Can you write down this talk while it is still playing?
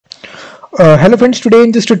Hello friends, today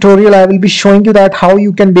in this tutorial I will be showing you that how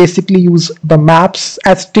you can basically use the Maps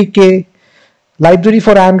SDK library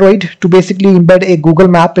for Android to basically embed a Google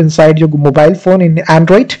map inside your mobile phone in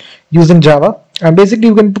Android using Java. And basically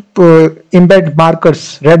you can embed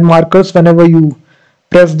markers, red markers, whenever you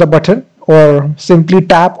press the button or simply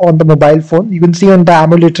tap on the mobile phone. You can see on the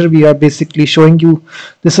emulator we are basically showing you,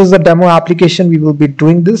 this is the demo application. We will be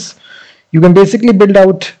doing this. You can basically build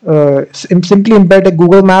out, simply embed a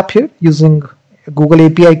Google map here using Google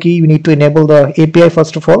API key. You need to enable the API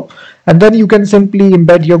first of all, and then you can simply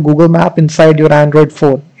embed your Google map inside your Android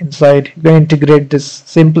phone. Inside, you can integrate this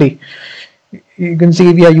simply. You can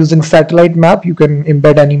see we are using satellite map. You can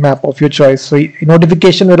embed any map of your choice. So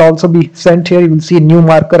notification will also be sent here. You will see a new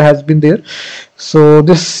marker has been there. So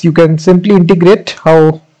this you can simply integrate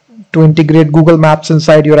how to integrate Google Maps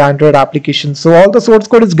inside your Android application. So all the source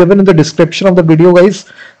code is given in the description of the video, guys.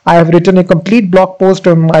 I have written a complete blog post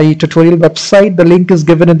on my tutorial website. The link is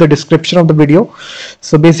given in the description of the video.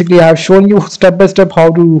 So basically I have shown you step by step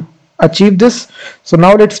how to achieve this. So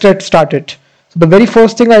now let's get started. So the very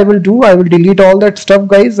first thing I will do, I will delete all that stuff,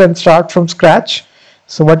 guys, and start from scratch.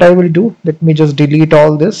 So what I will do, let me just delete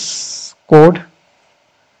all this code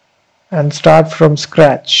and start from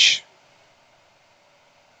scratch.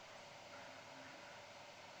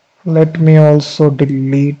 Let me also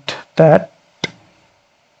delete that.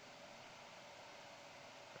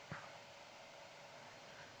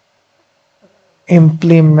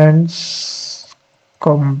 Implements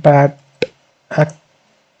combat act.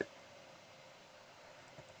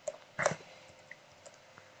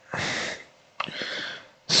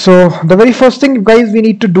 So the very first thing, guys, we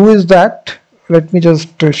need to do is that, let me just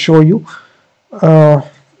show you.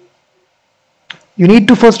 You need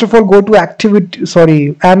to first of all go to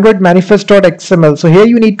Android manifest.xml. So here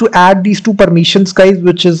you need to add these two permissions, guys,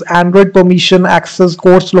 which is Android permission access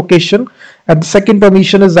course location, and the second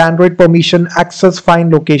permission is Android permission access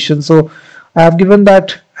find location. So I have given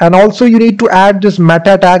that, and also you need to add this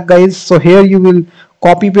meta tag, guys. So here you will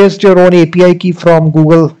copy paste your own API key from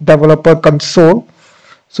Google Developer Console.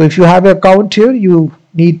 So if you have an account here, you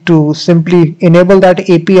need to simply enable that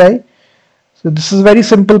API. So this is a very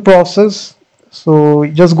simple process. So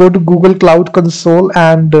just go to Google Cloud Console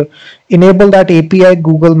and enable that API,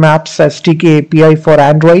 Google Maps SDK API for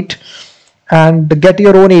Android, and get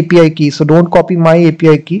your own API key. So don't copy my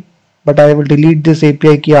API key, but I will delete this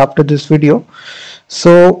API key after this video.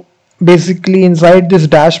 So basically inside this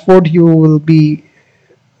dashboard you will be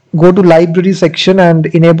go to library section and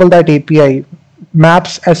enable that API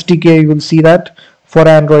Maps SDK. You will see that for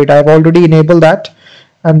Android. I have already enabled that,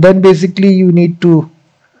 and then basically you need to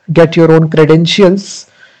get your own credentials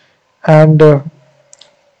and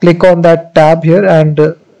click on that tab here, and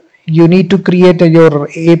you need to create your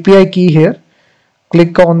API key here.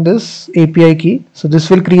 Click on this API key. So this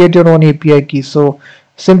will create your own API key. So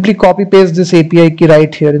simply copy paste this API key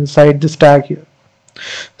right here inside this tag here.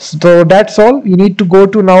 So that's all. You need to go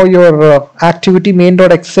to now your activity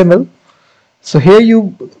main.xml. So here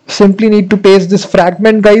you simply need to paste this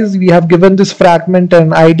fragment, guys. We have given this fragment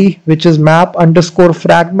an ID, which is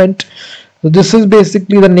map_fragment. So this is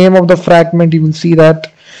basically the name of the fragment. You will see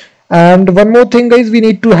that. And one more thing, guys, we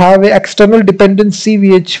need to have an external dependency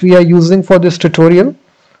which we are using for this tutorial.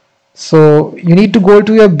 So you need to go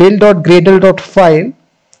to your build.gradle.file,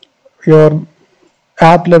 your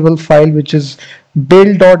app level file, which is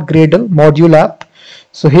build.gradle module app.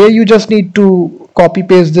 So here you just need to copy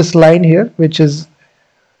paste this line here, which is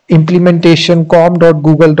implementation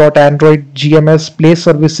com.google.android gms play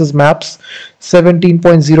services maps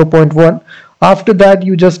 17.0.1. After that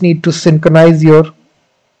you just need to synchronize your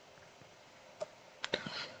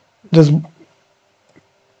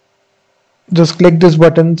just click this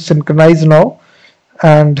button, synchronize now,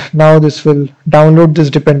 and now this will download this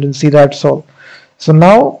dependency. That's all. So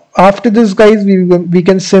now after this, guys, we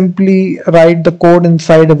can simply write the code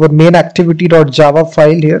inside our main activity.java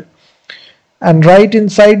file here, and right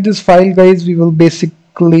inside this file, guys, we will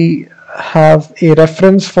basically have a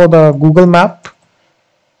reference for the Google map.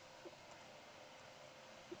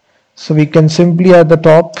 So we can simply at the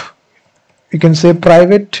top we can say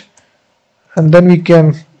private, and then we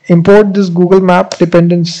can import this Google map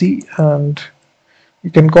dependency, and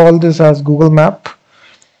you can call this as Google map.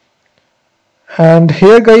 And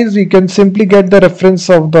here, guys, we can simply get the reference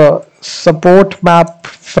of the support map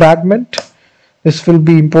fragment. This will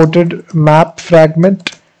be imported map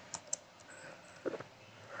fragment,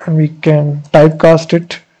 and we can typecast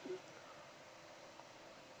it.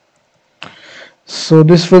 So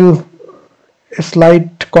this will a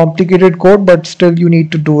slight complicated code, but still you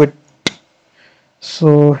need to do it.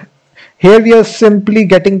 So Here we are simply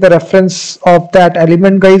getting the reference of that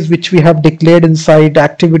element, guys, which we have declared inside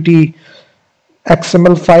activity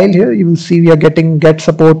XML file. Here you will see we are getting get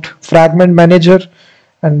support fragment manager,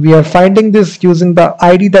 and we are finding this using the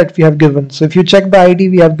ID that we have given. So if you check the ID,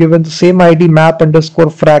 we have given the same ID, map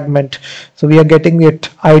underscore fragment. So we are getting it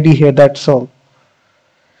ID here, that's all.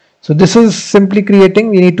 So this is simply creating,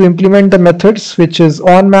 we need to implement the methods, which is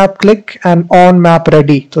on map click and on map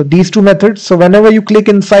ready. So these two methods, so whenever you click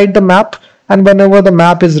inside the map and whenever the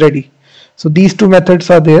map is ready. So these two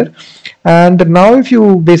methods are there. And now if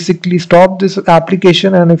you basically stop this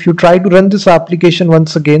application and if you try to run this application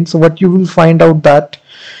once again, so what you will find out that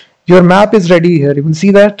your map is ready here. You will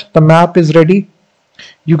see that the map is ready.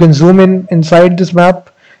 You can zoom in inside this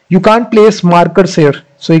map. You can't place markers here.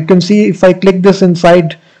 So you can see if I click this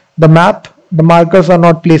inside the map, the markers are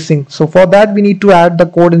not placing. So for that we need to add the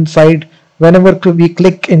code inside whenever we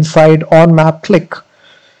click inside on map click.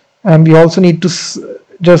 And we also need to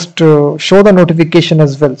just show the notification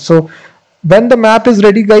as well. So when the map is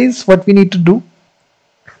ready, guys, what we need to do,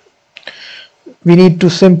 we need to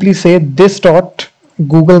simply say this dot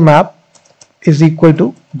Google Map is equal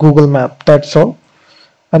to Google Map. That's all.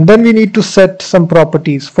 And then we need to set some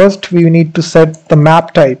properties. First we need to set the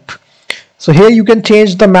map type. So here you can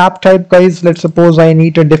change the map type, guys. Let's suppose I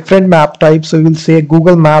need a different map type, so we will say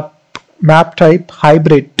Google map type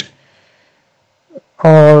hybrid.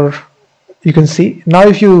 Or you can see now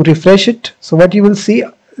if you refresh it, so what you will see,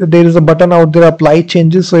 there is a button out there, apply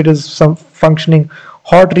changes. So it is some functioning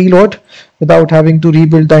hot reload without having to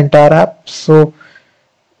rebuild the entire app. So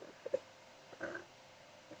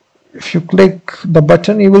if you click the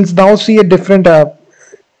button, you will now see a different app.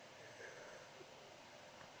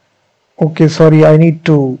 Okay, sorry, I need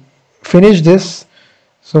to finish this.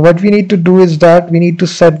 So what we need to do is that we need to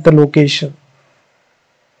set the location.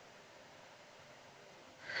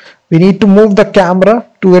 We need to move the camera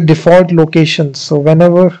to a default location. So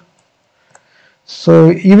whenever,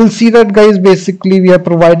 so you will see that, guys, basically we are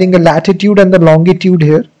providing a latitude and the longitude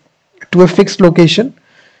here to a fixed location.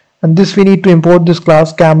 And this we need to import this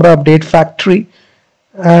class camera update factory.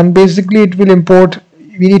 And basically it will import,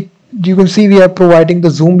 you can see we are providing the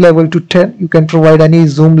zoom level to 10. You can provide any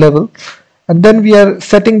zoom level. And then we are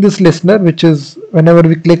setting this listener, which is whenever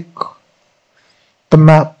we click the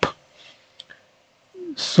map.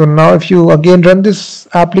 So now if you again run this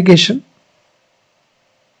application,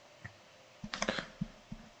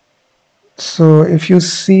 so if you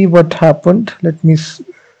see what happened, let me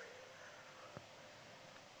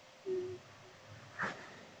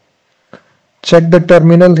check the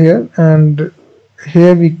terminal here, and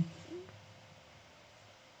here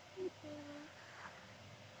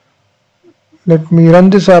let me run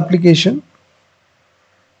this application.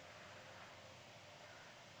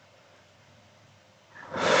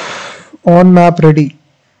 On map ready.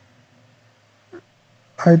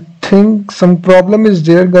 I think some problem is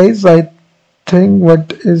there, guys. I think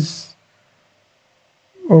what is,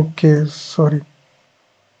 okay, sorry,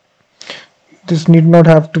 this need not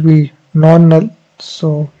have to be non-null,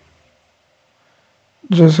 so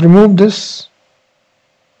just remove this.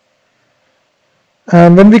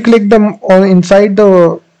 And when we click them on inside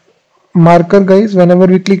the marker, guys, whenever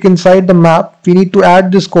we click inside the map, we need to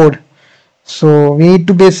add this code. So we need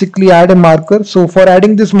to basically add a marker. So for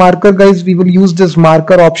adding this marker, guys, we will use this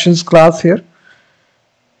marker options class here.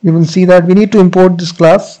 You will see that we need to import this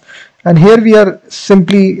class, and here we are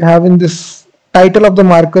simply having this title of the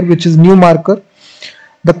marker, which is new marker.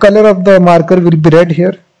 The color of the marker will be red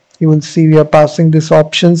here. You will see we are passing this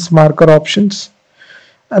options, marker options.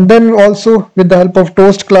 And then also with the help of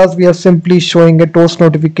toast class, we are simply showing a toast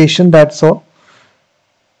notification, that's all.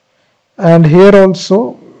 And here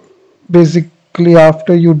also, basically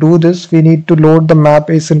after you do this, we need to load the map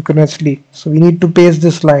asynchronously. So we need to paste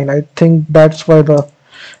this line. I think that's why the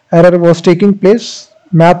error was taking place.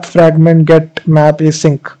 Map fragment get map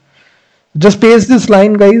async. Just paste this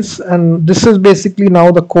line, guys, and this is basically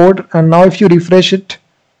now the code. And now if you refresh it,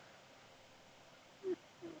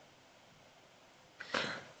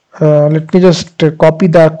 let me just copy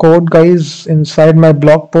that code, guys, inside my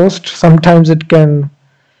blog post. Sometimes it can,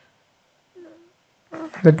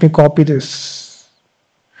 let me copy this.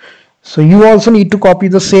 So you also need to copy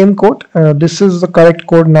the same code. This is the correct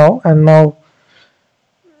code now. And now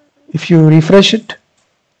if you refresh it,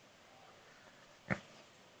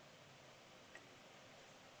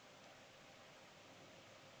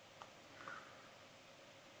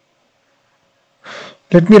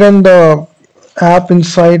 let me run the app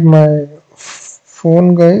inside my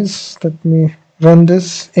phone, guys. Let me run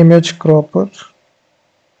this image cropper,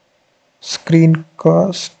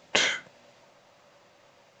 screencast.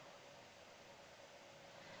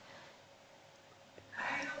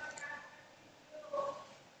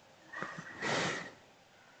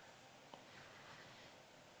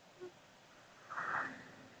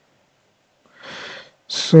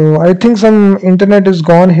 So I think some internet is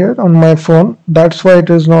gone here on my phone. That's why it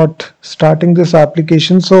is not starting this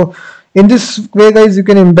application. So in this way, guys, you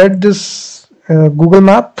can embed this Google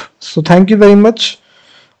Map. So thank you very much.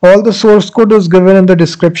 All the source code is given in the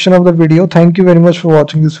description of the video. Thank you very much for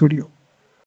watching this video.